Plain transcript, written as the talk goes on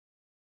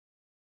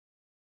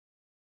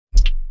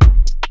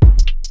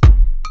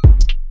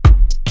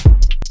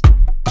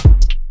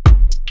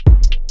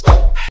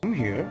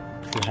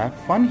to have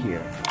fun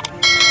here.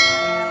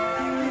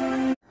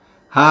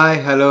 Hi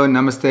hello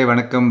నమస్తే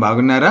వణకం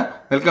బాగున్నారా?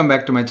 Welcome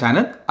back to my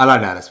channel అలా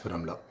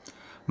డాలస్పురంలో.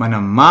 మన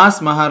మాస్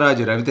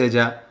మహారాజు రవితేజ,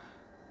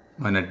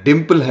 మన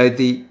డింపుల్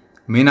హైతి,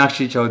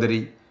 మీనాక్షి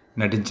చౌదరి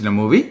నటించిన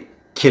మూవీ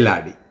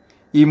ఖిలాడి.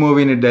 ఈ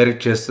మూవీని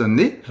డైరెక్ట్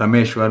చేస్తుంది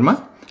రమేష్ వర్మ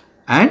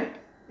అండ్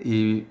ఈ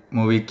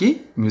మూవీకి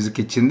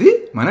మ్యూజిక్ ఇచ్చింది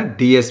మన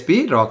DSP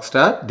rock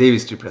star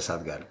Devi Sri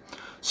Prasad గారు.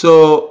 సో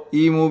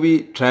ఈ మూవీ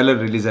ట్రైలర్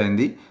రిలీజ్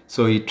అయింది.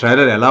 సో ఈ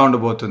ట్రైలర్ ఎలా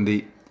ఉండబోతుంది,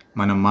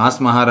 మన మాస్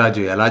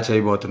మహారాజు ఎలా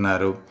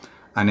చేయబోతున్నారు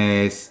అనే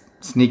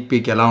స్నీక్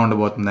పీక్ ఎలా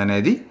ఉండబోతుంది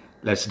అనేది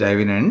let's dive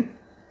in and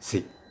see.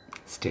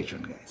 Stay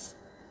tuned guys.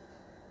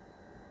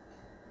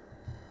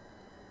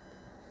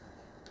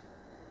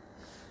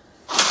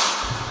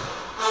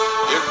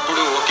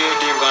 ఎప్పుడు ఒకే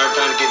టీం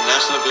ఆడటానికి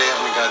నేషనల్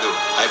ప్లేయర్ని కాదు,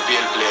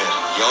 ఐపీఎల్ ప్లేయర్.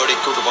 ఎవడు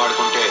ఎక్కువగా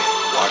పాడుకుంటే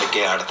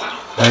వాడికే ఆడతాను.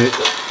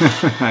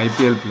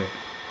 IPL player.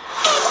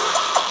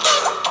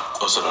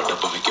 అసలు ఆ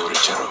డబ్బు మీకు ఎవరు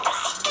ఇచ్చారు?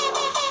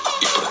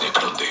 ఇప్పుడు అది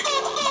ఎక్కడుంది?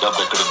 డబ్బు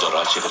ఎక్కడుందో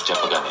రాజశేఖర్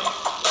చెప్పగానే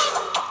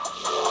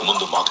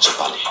ముందు మాకు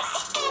చెప్పాలి.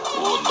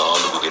 ఓ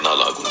 4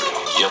 దినాలు ఆగుండే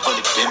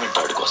ఎవరి పేమెంట్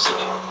ఆడికి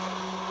వస్తుంది.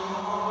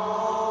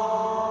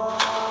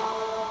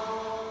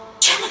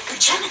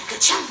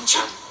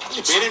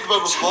 పేరెంట్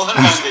బాబు మోహన్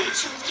గాంధీ.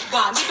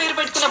 గాంధీ పేరు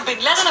పెట్టుకున్న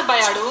బిర్లాగా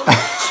నబ్బాయాడు.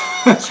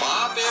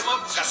 బాబేమో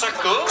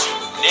కసక్కు,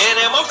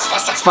 నేనేమో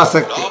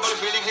పసక్. లోపల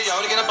ఫీలింగ్స్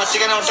ఎవరికైనా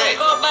పచ్చిగానే ఉంటాయి.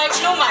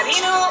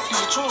 మరీను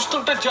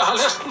చూస్తుంటే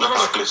జాలేస్తుంది.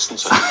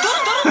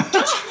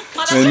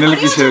 వెన్నెల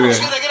కిషోర్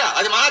గారు దగ్గర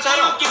అది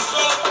Macharam.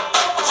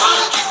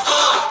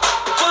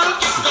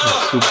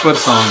 Super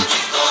song.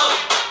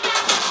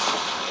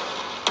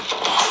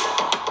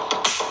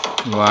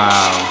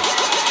 Wow,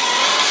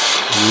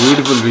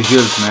 beautiful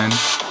visuals man.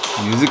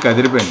 Music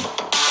అదిరిపోయింది.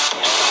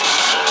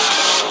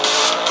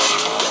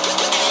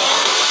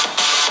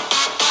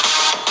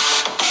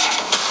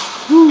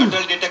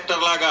 మెటల్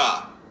డిటెక్టర్ లాగా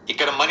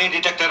ఇక్కడ మనీ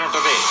డిటెక్టర్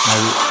ఉంటుంది.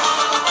 అది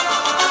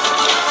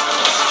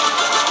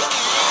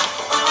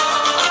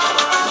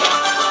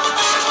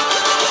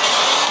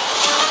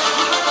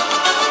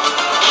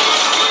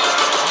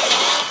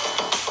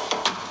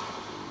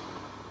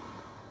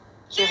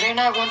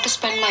ఎవరైనా I want to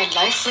spend my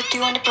life with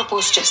you అని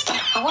ప్రపోజ్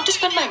చేస్తారు. I want to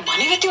spend my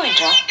money with you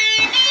ఏంట్రా?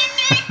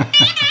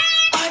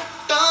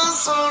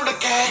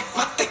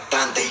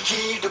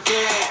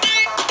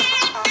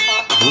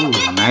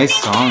 Nice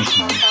songs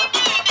man.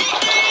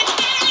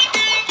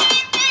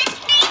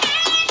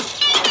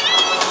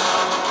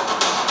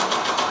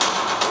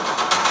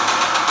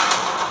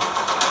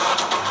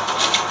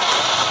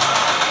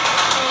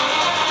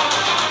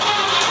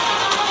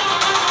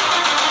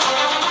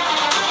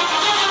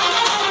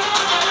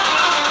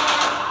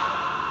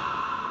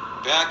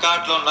 Back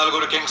art లో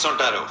 4 కింగ్స్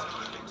ఉంటారు.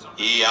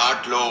 ఈ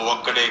ఆర్ట్ లో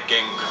ఒక్కడే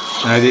కింగ్.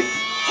 అది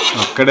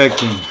ఒక్కడే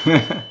కింగ్.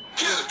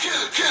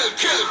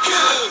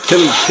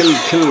 Kill kill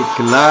kill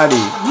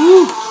కిలాడి.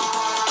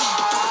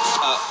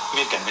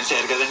 మీరు కన్విన్స్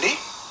అయ్యారు కదండి.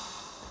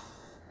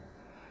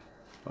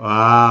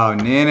 వావ్,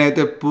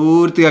 నేనైతే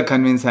పూర్తిగా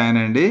కన్విన్స్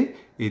అయ్యానండి.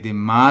 ఇది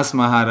మాస్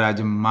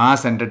మహారాజు,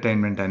 మాస్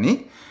ఎంటర్టైన్మెంట్ అని.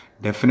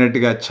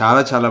 డెఫినెట్గా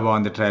చాలా చాలా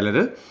బాగుంది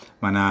ట్రైలర్.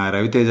 మన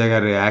రవితేజ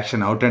గారి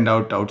యాక్షన్ అవుట్ అండ్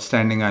అవుట్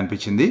స్టాండింగ్గా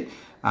అనిపించింది.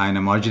 ఆయన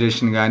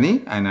మాడ్యులేషన్ కానీ,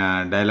 ఆయన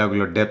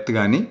డైలాగులో డెప్త్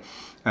కానీ,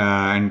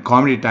 అండ్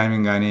కామెడీ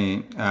టైమింగ్ కానీ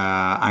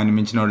ఆయన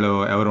మించిన వాళ్ళు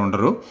ఎవరు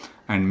ఉండరు.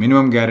 And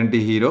minimum guarantee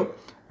hero.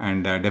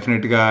 And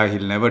డెఫినెట్గా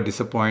heal never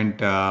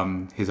disappoint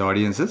his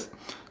audiences.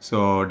 So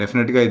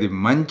డెఫినెట్గా ఇది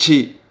మంచి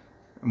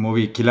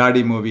మూవీ,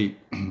 కిలాడి మూవీ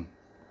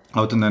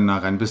అవుతుందని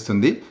నాకు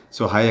అనిపిస్తుంది.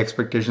 సో హై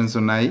ఎక్స్పెక్టేషన్స్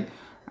ఉన్నాయి.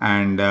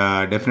 అండ్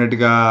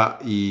డెఫినెట్గా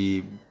ఈ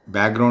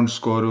బ్యాక్గ్రౌండ్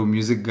స్కోరు,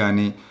 మ్యూజిక్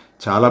కానీ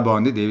చాలా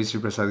బాగుంది దేవిశ్రీ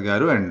ప్రసాద్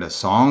గారు. అండ్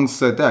సాంగ్స్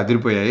అయితే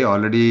అదిరిపోయాయి.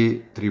 ఆల్రెడీ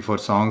 3-4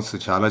 సాంగ్స్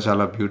చాలా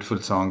చాలా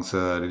బ్యూటిఫుల్ సాంగ్స్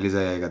రిలీజ్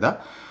అయ్యాయి కదా.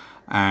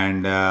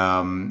 అండ్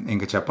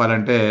ఇంకా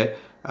చెప్పాలంటే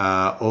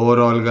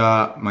ఓవరాల్గా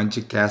మంచి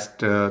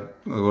క్యాస్ట్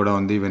కూడా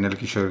ఉంది. వెన్నెల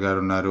కిషోర్ గారు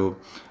ఉన్నారు.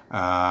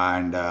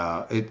 అండ్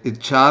ఇది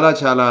చాలా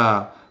చాలా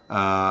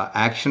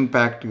action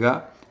ప్యాక్డ్గా,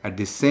 at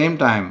the same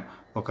time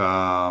ఒక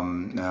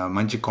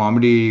మంచి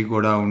కామెడీ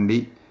కూడా ఉండి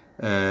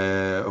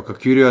ఒక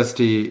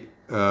క్యూరియాసిటీ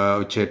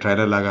వచ్చే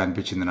ట్రైలర్ లాగా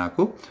అనిపించింది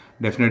నాకు.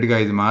 డెఫినెట్గా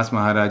ఇది మాస్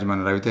మహారాజ్, మన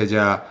రవితేజ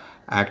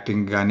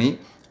యాక్టింగ్ కానీ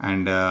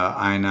అండ్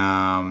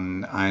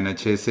ఆయన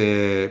చేసే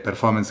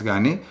పెర్ఫార్మెన్స్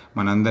కానీ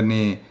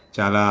మనందరినీ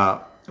చాలా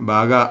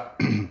బాగా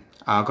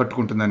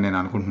ఆకట్టుకుంటుందని నేను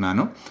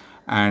అనుకుంటున్నాను.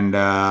 అండ్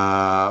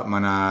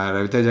మన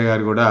రవితేజ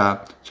గారు కూడా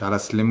చాలా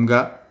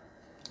స్లిమ్గా,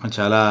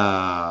 చాలా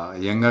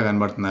యంగ్గా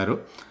కనబడుతున్నారు.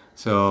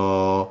 సో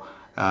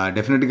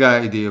డెఫినెట్గా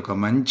ఇది ఒక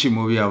మంచి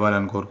మూవీ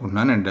అవ్వాలని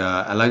కోరుకుంటున్నాను. అండ్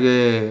అలాగే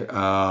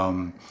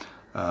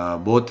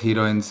both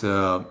heroines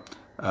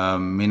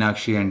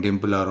Meenakshi and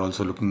Dimple are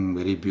also looking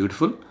very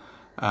beautiful.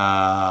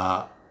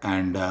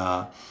 And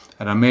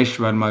Ramesh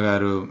Varma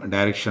garu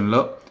direction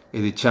lo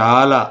ఇది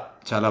చాలా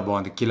చాలా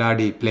బాగుంది.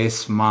 కిలాడి ప్లే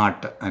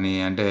స్మార్ట్ అని,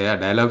 అంటే ఆ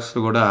డైలాగ్స్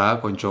కూడా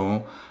కొంచెం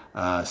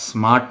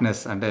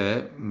స్మార్ట్నెస్, అంటే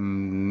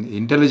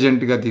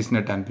ఇంటెలిజెంట్గా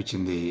తీసినట్టు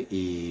అనిపించింది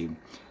ఈ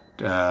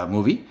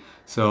మూవీ.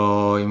 సో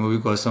ఈ మూవీ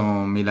కోసం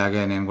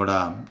మీలాగే నేను కూడా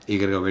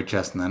ఈగర్గా వెయిట్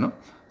చేస్తున్నాను.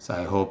 So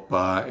I hope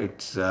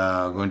it's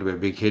going to be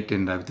big hit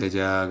in Raviteja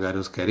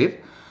గారుస్ career.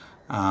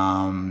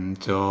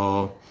 So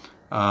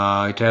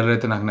ఈ ట్రైలర్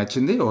అయితే నాకు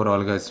నచ్చింది.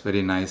 ఓవరాల్గా it's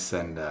very nice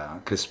and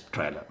crisp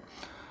trailer.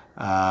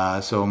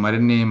 So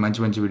మరిన్ని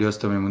మంచి మంచి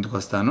వీడియోస్తో మేము ముందుకు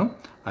వస్తాను.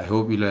 I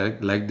hope you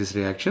like this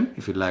reaction.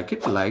 If you like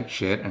it, like,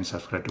 share and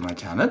subscribe to my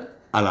channel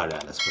అలాడే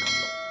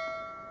ఆలస్పురంలో.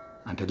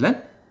 Until then,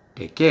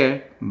 take care.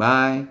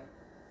 Bye.